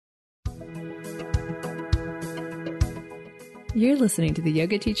You're listening to the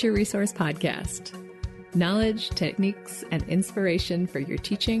Yoga Teacher Resource Podcast. Knowledge, techniques, and inspiration for your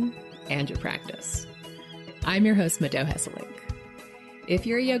teaching and your practice. I'm your host, Mado Hesselink. If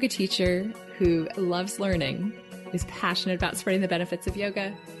you're a yoga teacher who loves learning, is passionate about spreading the benefits of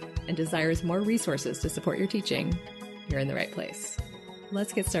yoga, and desires more resources to support your teaching, you're in the right place.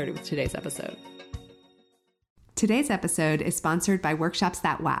 Let's get started with today's episode. Today's episode is sponsored by Workshops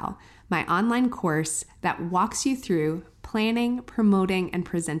That Wow, my online course that walks you through planning, promoting, and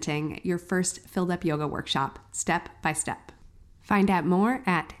presenting your first Filled Up Yoga workshop step by step. Find out more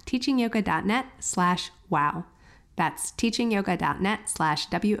at teachingyoga.net/wow. That's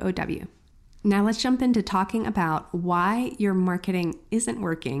teachingyoga.net/WOW. Now let's jump into talking about why your marketing isn't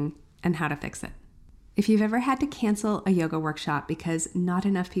working and how to fix it. If you've ever had to cancel a yoga workshop because not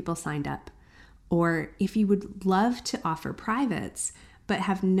enough people signed up, or if you would love to offer privates but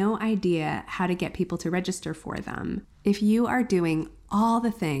have no idea how to get people to register for them, if you are doing all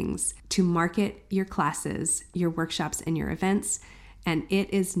the things to market your classes, your workshops, and your events, and it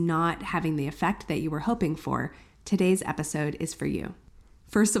is not having the effect that you were hoping for, today's episode is for you.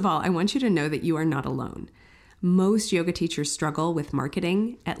 First of all, I want you to know that you are not alone. Most yoga teachers struggle with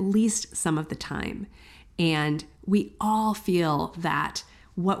marketing at least some of the time. And we all feel that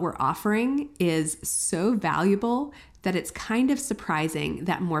what we're offering is so valuable that it's kind of surprising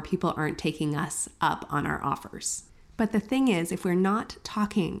that more people aren't taking us up on our offers. But the thing is, if we're not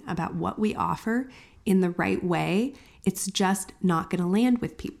talking about what we offer in the right way, it's just not going to land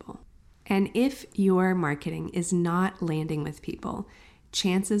with people. And if your marketing is not landing with people,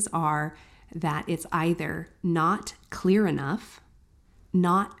 chances are that it's either not clear enough,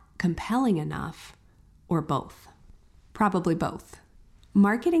 not compelling enough, or both. Probably both.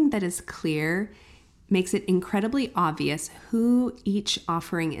 Marketing that is clear makes it incredibly obvious who each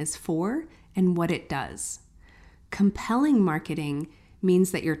offering is for and what it does. Compelling marketing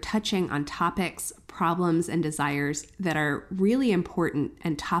means that you're touching on topics, problems, and desires that are really important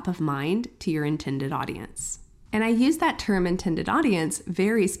and top of mind to your intended audience. And I use that term intended audience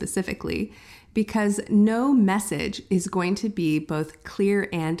very specifically because no message is going to be both clear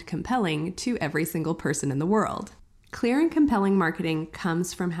and compelling to every single person in the world. Clear and compelling marketing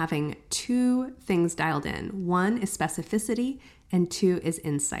comes from having two things dialed in. One is specificity and two is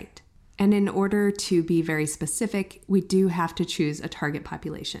insight. And in order to be very specific, we do have to choose a target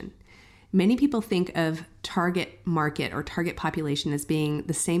population. Many people think of target market or target population as being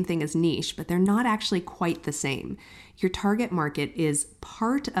the same thing as niche, but they're not actually quite the same. Your target market is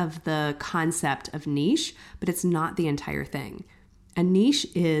part of the concept of niche, but it's not the entire thing. A niche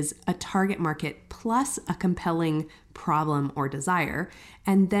is a target market plus a compelling problem or desire,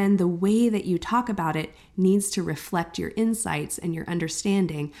 and then the way that you talk about it needs to reflect your insights and your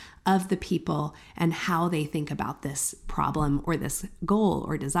understanding of the people and how they think about this problem or this goal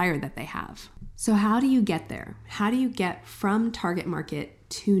or desire that they have. So how do you get there? How do you get from target market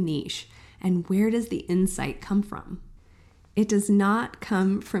to niche? And where does the insight come from? It does not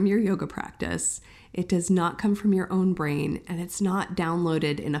come from your yoga practice. It does not come from your own brain, and it's not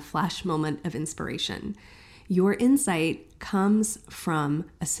downloaded in a flash moment of inspiration. Your insight comes from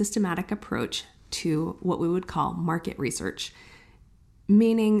a systematic approach to what we would call market research,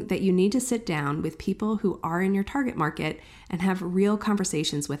 meaning that you need to sit down with people who are in your target market and have real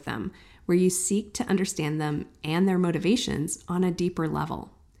conversations with them, where you seek to understand them and their motivations on a deeper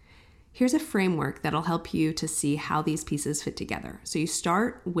level. Here's a framework that'll help you to see how these pieces fit together. So you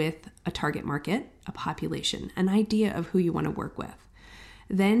start with a target market, a population, an idea of who you want to work with.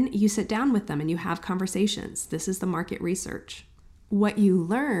 Then you sit down with them and you have conversations. This is the market research. What you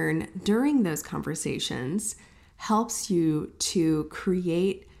learn during those conversations helps you to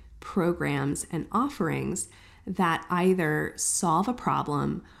create programs and offerings that either solve a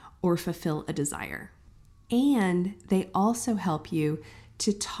problem or fulfill a desire. And they also help you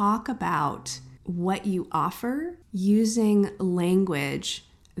to talk about what you offer using language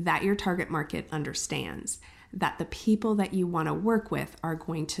that your target market understands, that the people that you want to work with are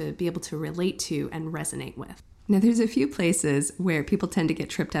going to be able to relate to and resonate with. Now, there's a few places where people tend to get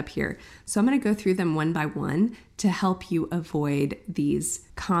tripped up here, so I'm going to go through them one by one to help you avoid these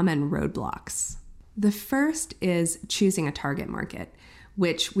common roadblocks. The first is choosing a target market,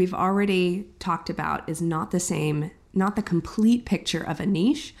 which we've already talked about is not the complete picture of a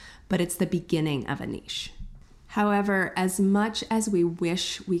niche, but it's the beginning of a niche. However, as much as we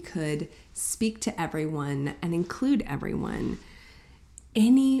wish we could speak to everyone and include everyone,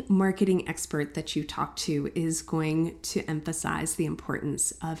 Any marketing expert that you talk to is going to emphasize the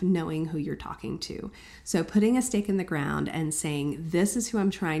importance of knowing who you're talking to. So putting a stake in the ground and saying, this is who I'm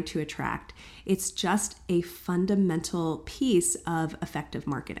trying to attract, it's just a fundamental piece of effective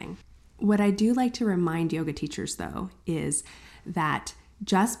marketing. What I do like to remind yoga teachers, though, is that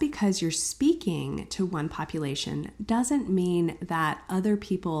just because you're speaking to one population doesn't mean that other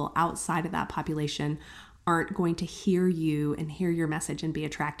people outside of that population aren't going to hear you and hear your message and be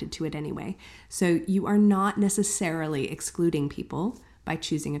attracted to it anyway. So you are not necessarily excluding people by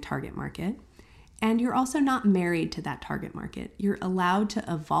choosing a target market. And you're also not married to that target market. You're allowed to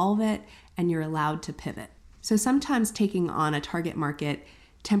evolve it and you're allowed to pivot. So sometimes taking on a target market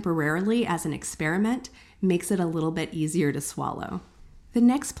temporarily as an experiment makes it a little bit easier to swallow. The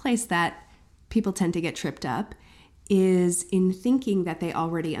next place that people tend to get tripped up is in thinking that they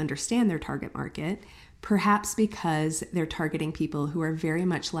already understand their target market, perhaps because they're targeting people who are very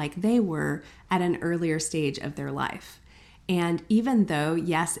much like they were at an earlier stage of their life. And even though,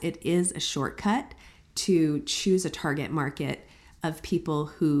 yes, it is a shortcut to choose a target market of people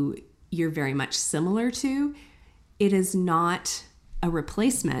who you're very much similar to, it is not a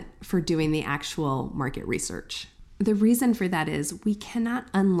replacement for doing the actual market research. The reason for that is we cannot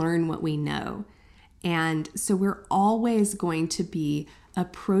unlearn what we know. And so we're always going to be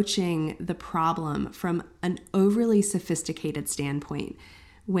approaching the problem from an overly sophisticated standpoint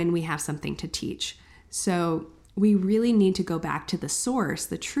when we have something to teach. So we really need to go back to the source,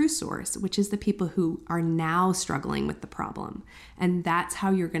 the true source, which is the people who are now struggling with the problem. And that's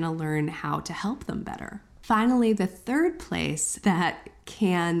how you're going to learn how to help them better. Finally, the third place that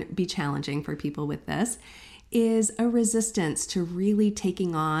can be challenging for people with this is a resistance to really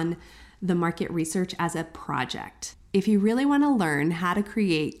taking on the market research as a project. If you really want to learn how to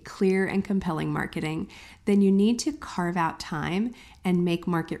create clear and compelling marketing, then you need to carve out time and make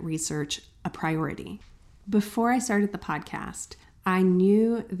market research a priority. Before I started the podcast, I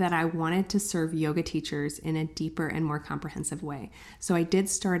knew that I wanted to serve yoga teachers in a deeper and more comprehensive way. So I did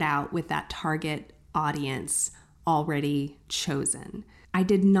start out with that target audience already chosen. I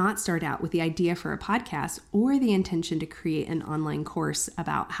did not start out with the idea for a podcast or the intention to create an online course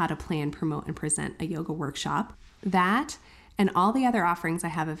about how to plan, promote, and present a yoga workshop. That and all the other offerings I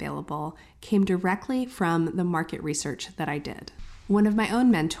have available came directly from the market research that I did. One of my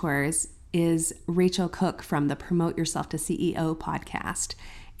own mentors is Rachel Cook from the Promote Yourself to CEO podcast.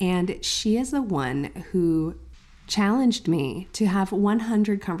 And she is the one who challenged me to have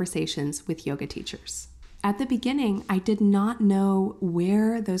 100 conversations with yoga teachers. At the beginning, I did not know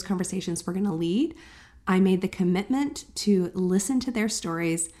where those conversations were going to lead. I made the commitment to listen to their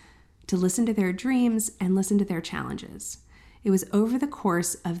stories, to listen to their dreams, and listen to their challenges. It was over the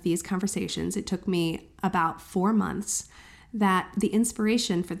course of these conversations, it took me about 4 months, that the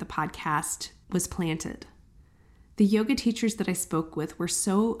inspiration for the podcast was planted. The yoga teachers that I spoke with were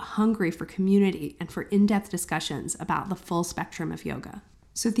so hungry for community and for in-depth discussions about the full spectrum of yoga.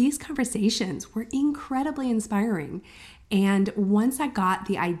 So these conversations were incredibly inspiring. And once I got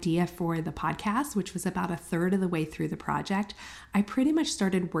the idea for the podcast, which was about a third of the way through the project, I pretty much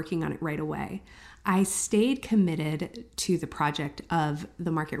started working on it right away. I stayed committed to the project of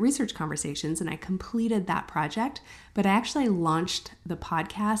the market research conversations and I completed that project, but I actually launched the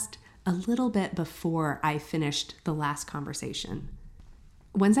podcast a little bit before I finished the last conversation.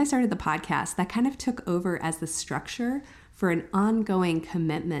 Once I started the podcast, that kind of took over as the structure for an ongoing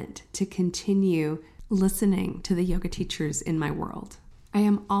commitment to continue listening to the yoga teachers in my world. I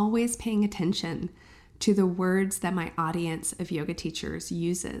am always paying attention to the words that my audience of yoga teachers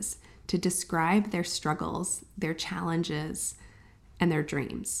uses to describe their struggles, their challenges, and their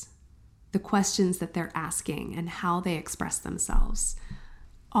dreams, the questions that they're asking and how they express themselves.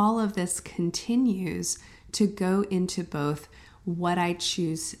 All of this continues to go into both what I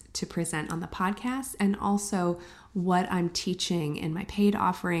choose to present on the podcast and also what I'm teaching in my paid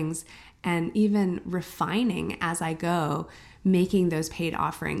offerings, and even refining as I go, making those paid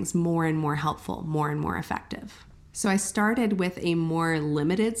offerings more and more helpful, more and more effective. So I started with a more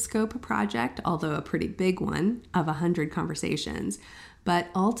limited scope project, although a pretty big one, of 100 conversations. But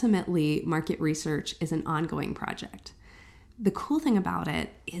ultimately, market research is an ongoing project. The cool thing about it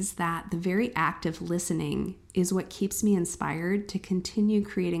is that the very act of listening is what keeps me inspired to continue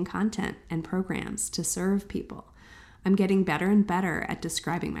creating content and programs to serve people. I'm getting better and better at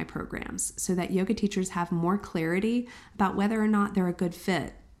describing my programs so that yoga teachers have more clarity about whether or not they're a good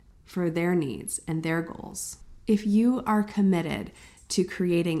fit for their needs and their goals. If you are committed to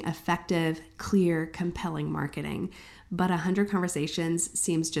creating effective, clear, compelling marketing, but 100 conversations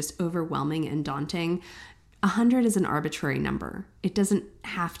seems just overwhelming and daunting, 100 is an arbitrary number. It doesn't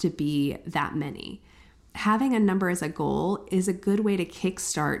have to be that many. Having a number as a goal is a good way to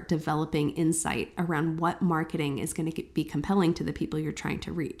kickstart developing insight around what marketing is going to be compelling to the people you're trying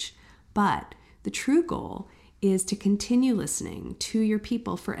to reach. But the true goal is to continue listening to your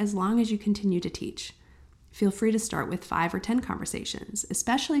people for as long as you continue to teach. Feel free to start with 5 or 10 conversations,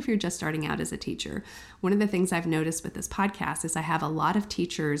 especially if you're just starting out as a teacher. One of the things I've noticed with this podcast is I have a lot of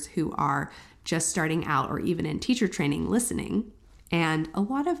teachers who are just starting out or even in teacher training listening. And a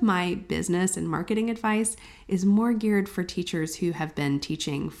lot of my business and marketing advice is more geared for teachers who have been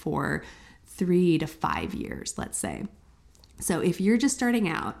teaching for 3 to 5 years, let's say. So if you're just starting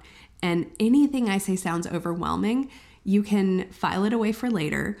out and anything I say sounds overwhelming, you can file it away for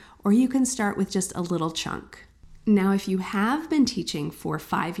later, or you can start with just a little chunk. Now, if you have been teaching for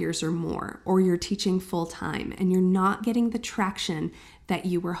 5 years or more, or you're teaching full time and you're not getting the traction that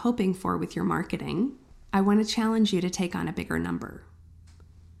you were hoping for with your marketing, I want to challenge you to take on a bigger number.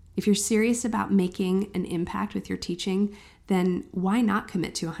 If you're serious about making an impact with your teaching, then why not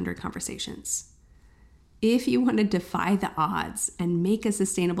commit to 100 conversations? If you want to defy the odds and make a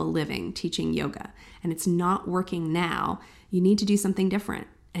sustainable living teaching yoga, and it's not working now, you need to do something different,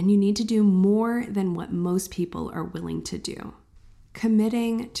 and you need to do more than what most people are willing to do.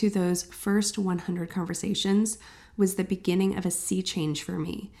 Committing to those first 100 conversations was the beginning of a sea change for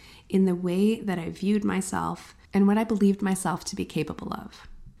me in the way that I viewed myself and what I believed myself to be capable of.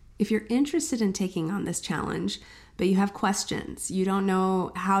 If you're interested in taking on this challenge, but you have questions, you don't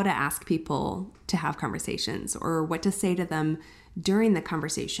know how to ask people to have conversations or what to say to them during the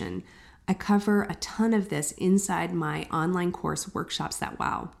conversation, I cover a ton of this inside my online course, Workshops That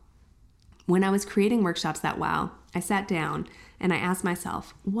Wow. When I was creating Workshops That Wow, I sat down and I asked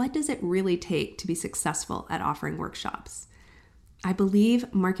myself, what does it really take to be successful at offering workshops? I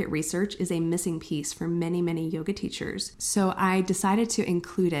believe market research is a missing piece for many, many yoga teachers, so I decided to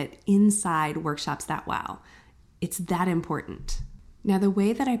include it inside Workshops That Wow. It's that important. Now, the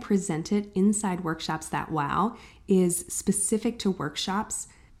way that I present it inside Workshops That Wow is specific to workshops,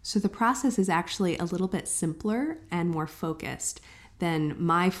 so the process is actually a little bit simpler and more focused than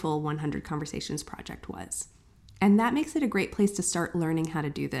my full 100 Conversations project was. And that makes it a great place to start learning how to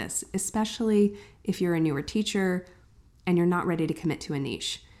do this, especially if you're a newer teacher and you're not ready to commit to a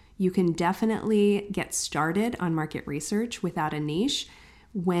niche. You can definitely get started on market research without a niche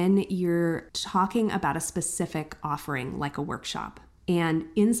when you're talking about a specific offering like a workshop. And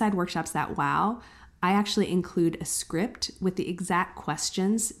inside Workshops That Wow, I actually include a script with the exact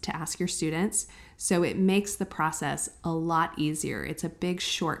questions to ask your students, so it makes the process a lot easier. It's a big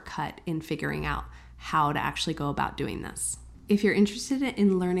shortcut in figuring out how to actually go about doing this. If you're interested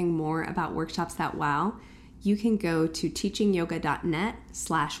in learning more about Workshops That Wow, you can go to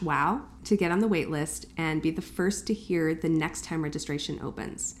teachingyoga.net/wow to get on the wait list and be the first to hear the next time registration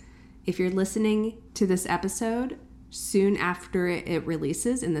opens. If you're listening to this episode soon after it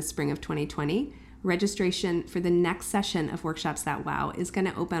releases in the spring of 2020, registration for the next session of Workshops That Wow is going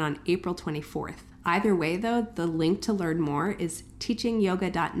to open on April 24th. Either way, though, the link to learn more is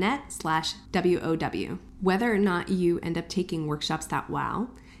teachingyoga.net/WOW. Whether or not you end up taking Workshops That Wow,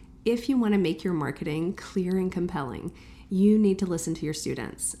 if you want to make your marketing clear and compelling, you need to listen to your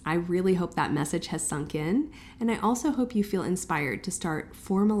students. I really hope that message has sunk in, and I also hope you feel inspired to start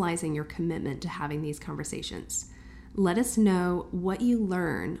formalizing your commitment to having these conversations. Let us know what you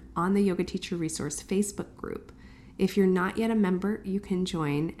learn on the Yoga Teacher Resource Facebook group. If you're not yet a member, you can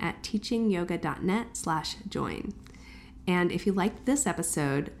join at teachingyoga.net/join. And if you liked this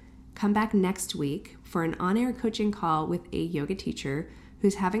episode, come back next week for an on-air coaching call with a yoga teacher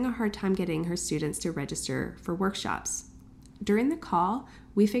who's having a hard time getting her students to register for workshops. During the call,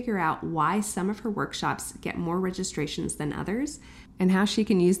 we figure out why some of her workshops get more registrations than others and how she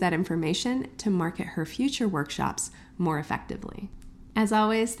can use that information to market her future workshops more effectively. As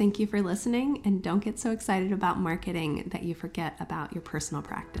always, thank you for listening, and don't get so excited about marketing that you forget about your personal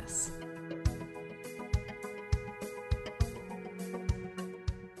practice.